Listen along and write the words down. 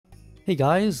Hey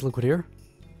guys, Liquid here,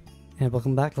 and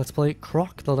welcome back. Let's play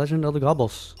Croc, the Legend of the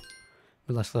Gobbos.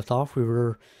 We last left off, we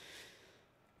were,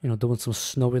 doing some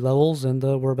snowy levels, and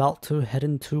we're about to head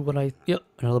into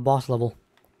another boss level.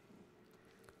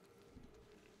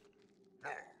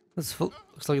 This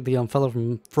looks like the fellow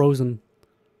from Frozen.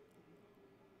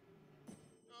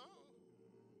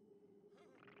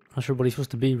 Not sure what he's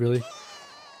supposed to be, really.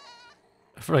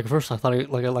 At first I thought he,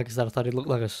 like I said, I thought he looked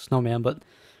like a snowman, but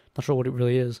not sure what it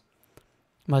really is.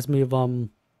 Reminds me of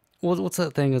what's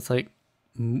that thing? It's like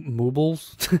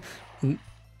moobles.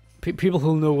 People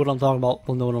who know what I'm talking about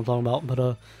will know what I'm talking about,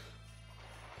 but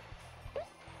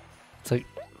it's like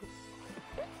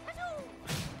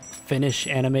Finnish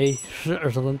anime or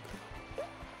something.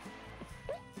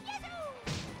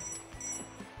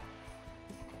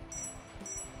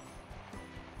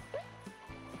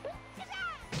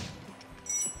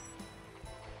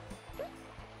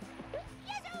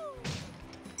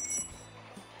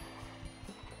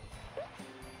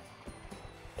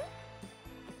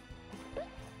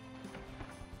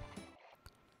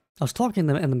 I was talking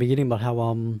in the beginning about how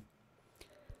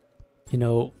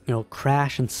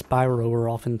Crash and Spyro are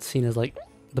often seen as like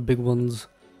the big ones,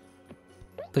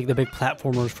 like the big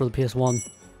platformers for the PS1.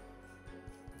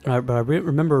 But I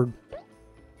remember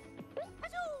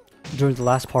during the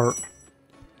last part,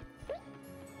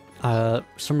 for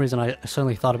some reason I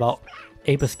suddenly thought about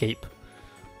Ape Escape,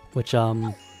 which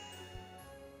honestly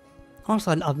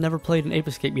I've never played an Ape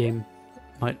Escape game.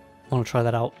 Might want to try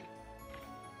that out.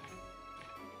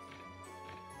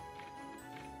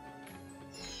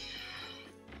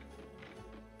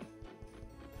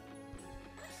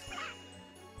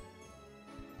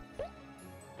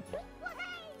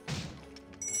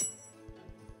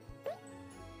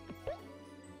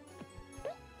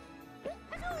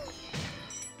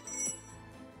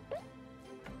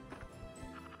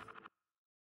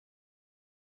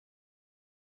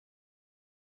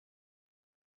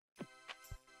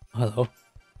 Hello.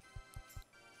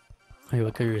 Are you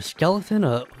a skeleton?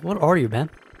 What are you, man?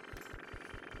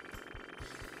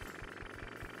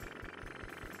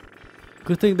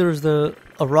 Good thing there's a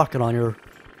rocket on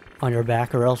your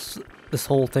back, or else this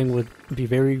whole thing would be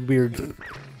very weird.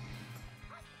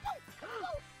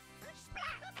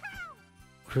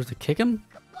 We're to kick him?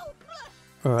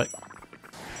 Alright.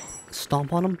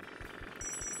 Stomp on him?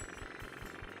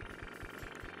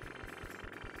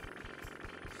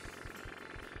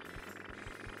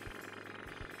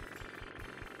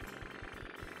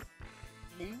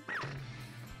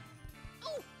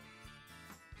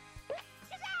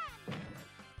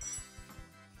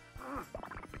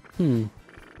 Hmm.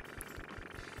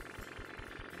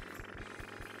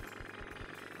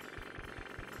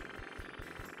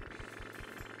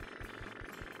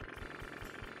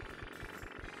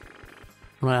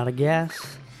 Run out of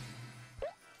gas.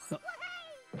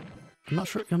 I'm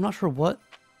not sure what.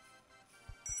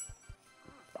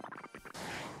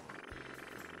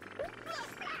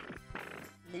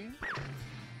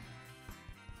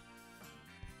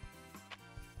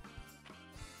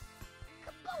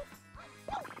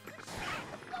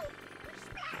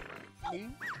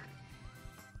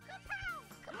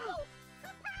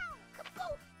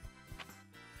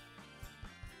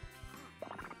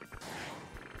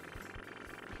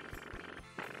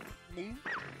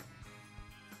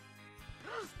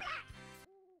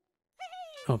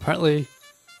 Oh, apparently,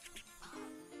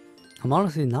 I'm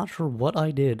honestly not sure what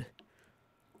I did.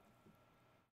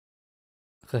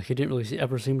 Like, he didn't really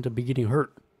ever seem to be getting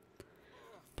hurt.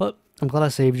 But I'm glad I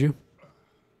saved you.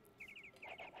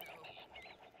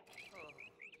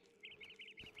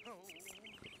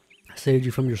 I saved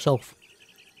you from yourself.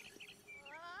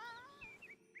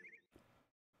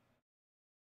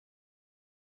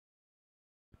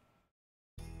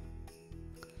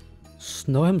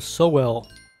 Know him so well.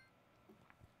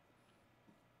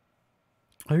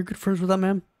 Are you good friends with that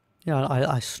man? Yeah,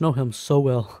 I know him so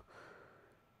well.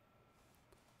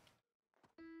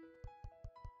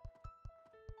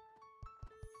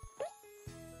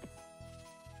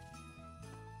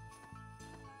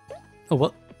 Oh,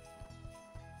 what?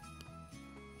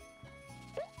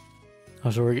 Oh,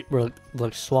 so we're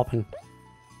like swapping.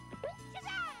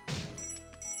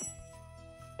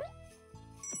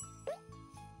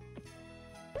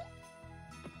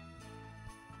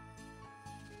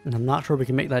 And I'm not sure we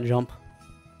can make that jump.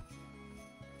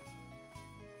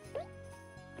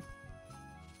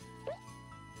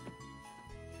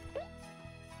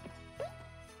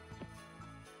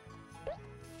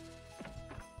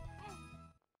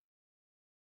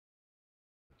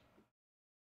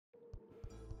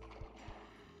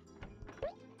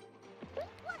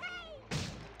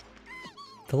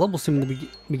 The levels seem to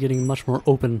be getting much more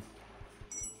open.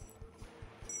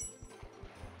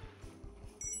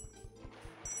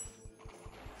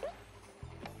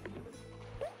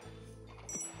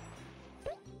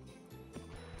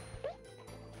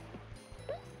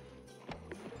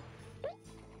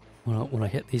 When I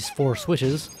hit these 4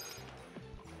 switches,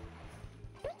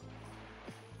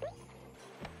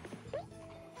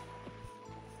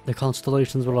 the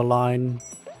constellations will align.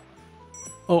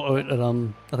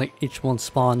 I think each one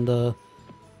spawned a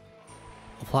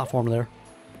platform there.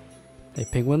 Hey,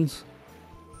 penguins,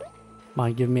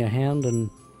 mind giving me a hand in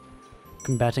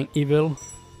combating evil? Is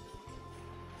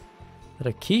that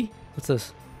a key? What's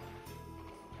this?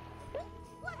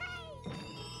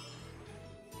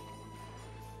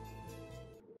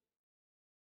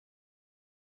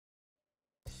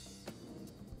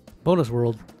 Bonus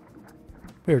world.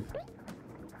 Weird.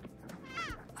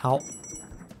 Ow.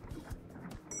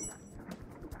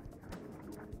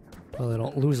 Well, they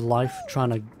don't lose life trying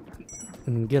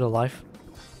to get a life.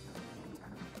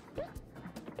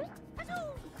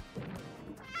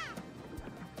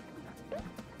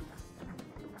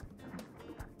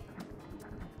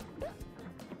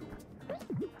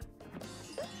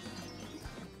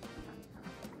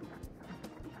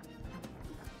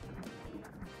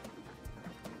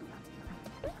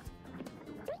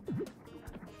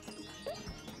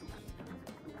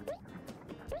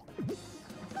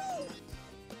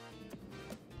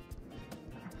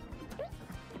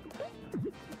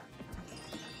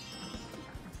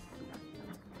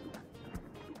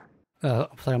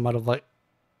 I think I might have like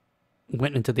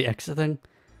went into the exit thing.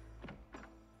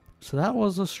 So that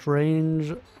was a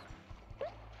strange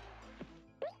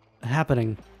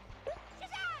happening.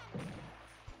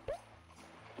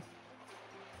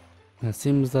 And it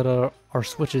seems that our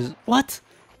switches. What?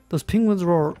 Those penguins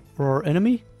were our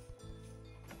enemy?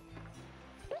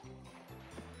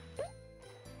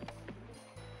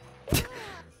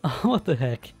 What the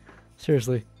heck?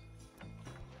 Seriously.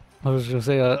 I was gonna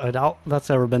say, I doubt that's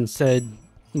ever been said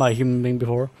by a human being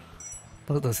before.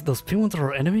 But those penguins are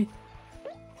our enemy?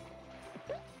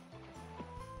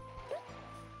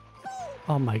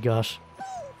 Oh my gosh.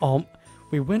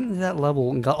 We went into that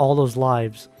level and got all those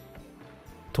lives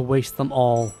to waste them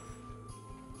all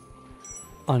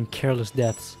on careless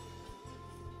deaths.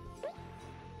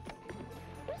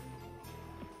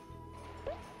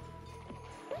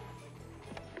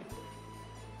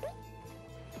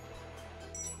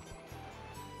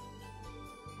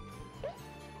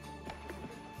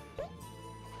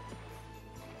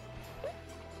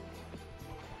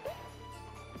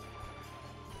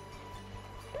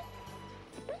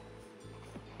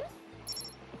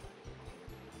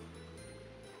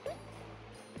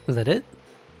 Is that it?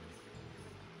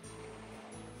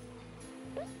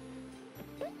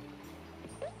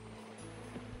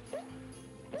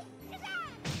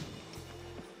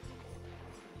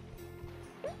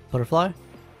 Butterfly?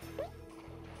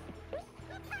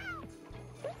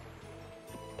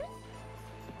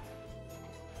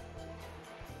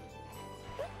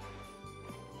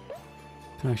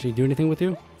 Can I actually do anything with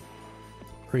you?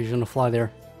 Or are you gonna fly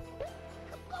there?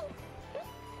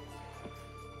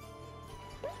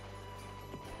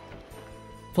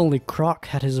 If only Croc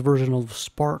had his version of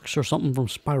Sparks or something from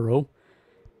Spyro.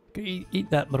 Eat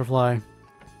that butterfly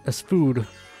as food,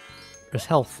 as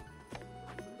health.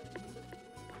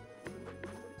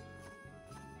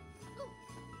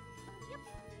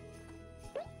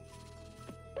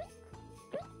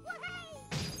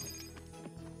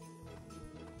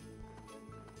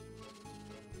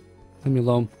 Leave me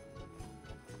alone.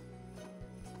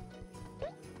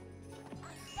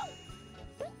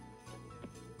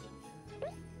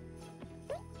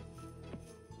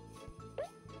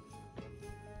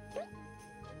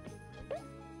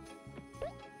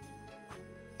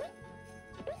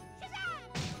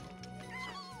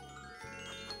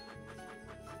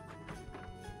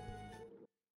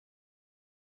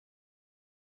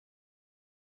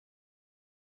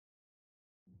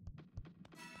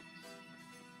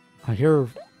 I hear...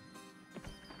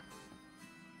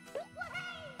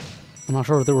 I'm not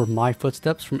sure if they were my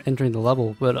footsteps from entering the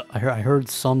level, but I heard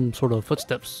some sort of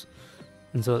footsteps.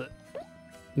 And so it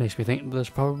makes me think there's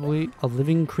probably a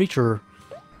living creature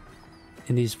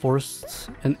in these forests,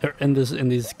 in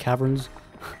these caverns.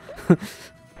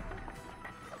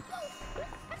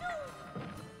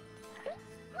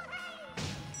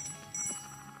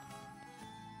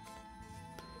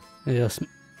 Yes,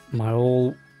 my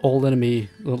old enemy,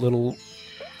 the little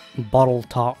bottle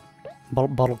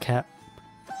cat.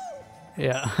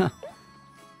 Yeah.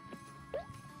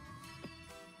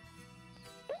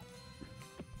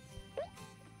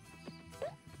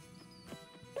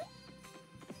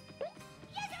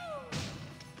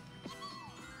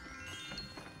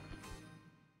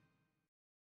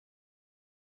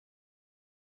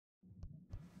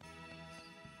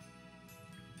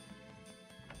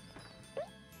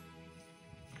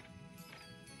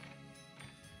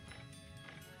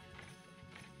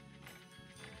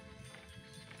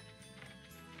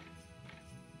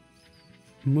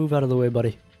 Move out of the way,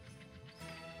 buddy.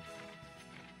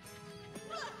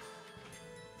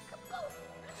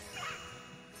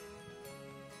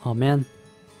 Oh man,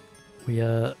 we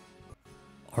are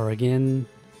again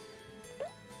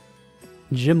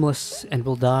gymless and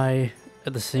will die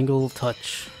at the single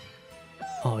touch.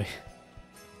 Oh, yeah.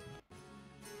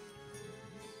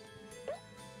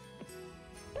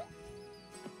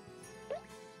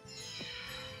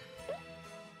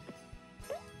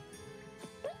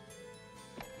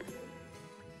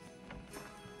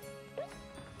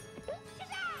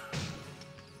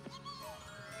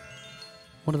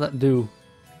 What did that do?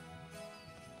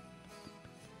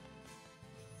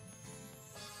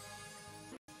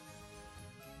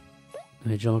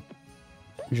 Let me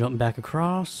jump back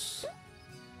across.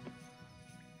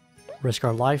 Risk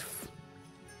our life.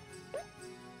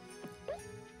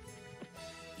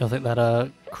 I think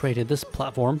that created this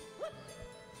platform.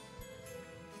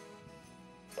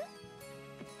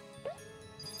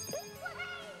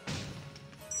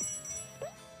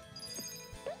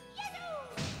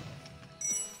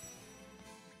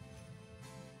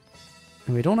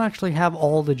 And we don't actually have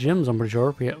all the gems, I'm pretty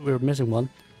sure. We're missing one.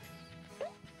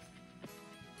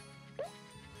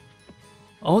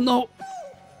 Oh no!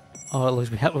 Oh, at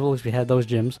least we had those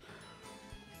gems.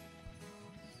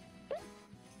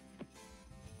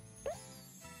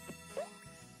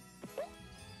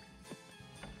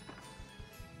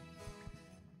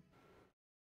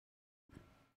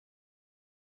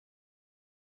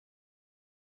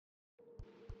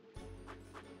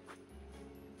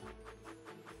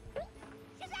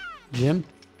 Gem?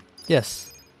 Yes.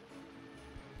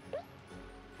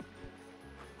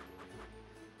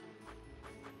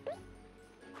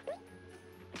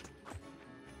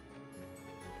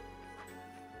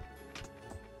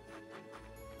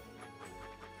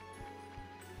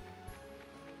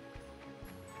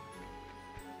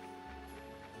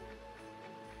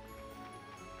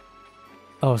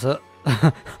 Oh, so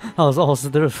I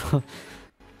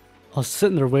was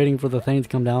sitting there waiting for the thing to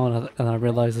come down, and I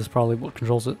realized this is probably what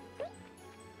controls it.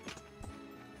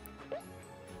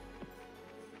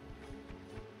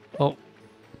 Oh.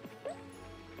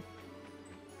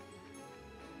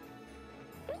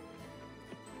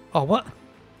 Oh, what?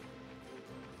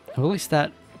 Well, at least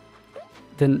that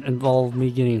didn't involve me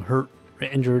getting hurt,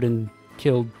 injured, and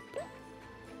killed.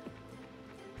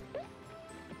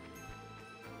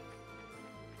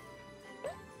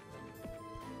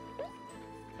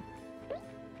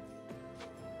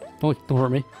 Don't hurt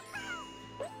me.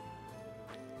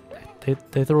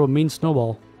 They throw a mean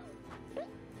snowball.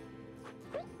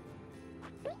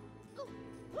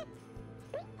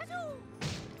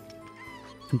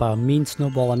 And by a mean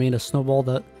snowball, I mean a snowball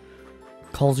that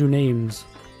calls you names.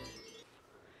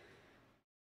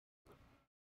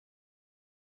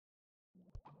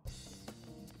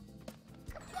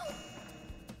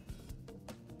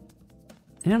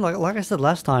 And like I said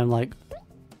last time, like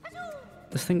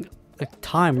this thing, like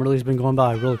time really has been going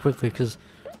by really quickly because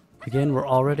again we're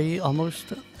already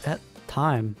almost at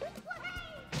time.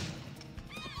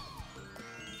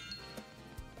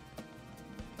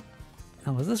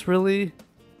 Now was this really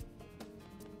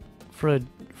Fred?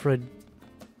 That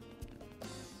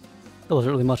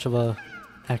wasn't really much of a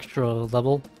extra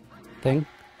level thing.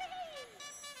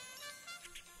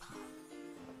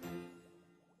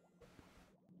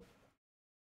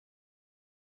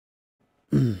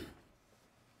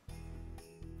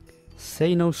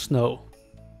 Say no snow.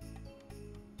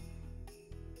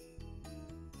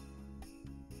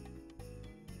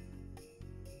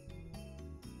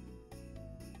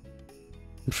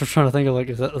 I'm just trying to think of like,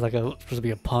 is that like supposed to be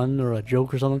a pun or a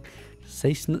joke or something?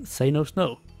 Say no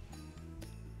snow.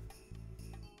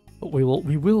 But we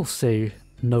will say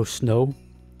no snow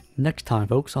next time,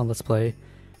 folks, on Let's Play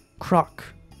Croc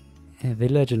and the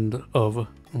Legend of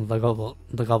the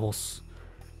Gobbos.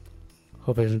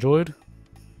 Hope you guys enjoyed.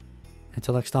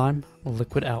 Until next time,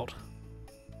 Liquid out.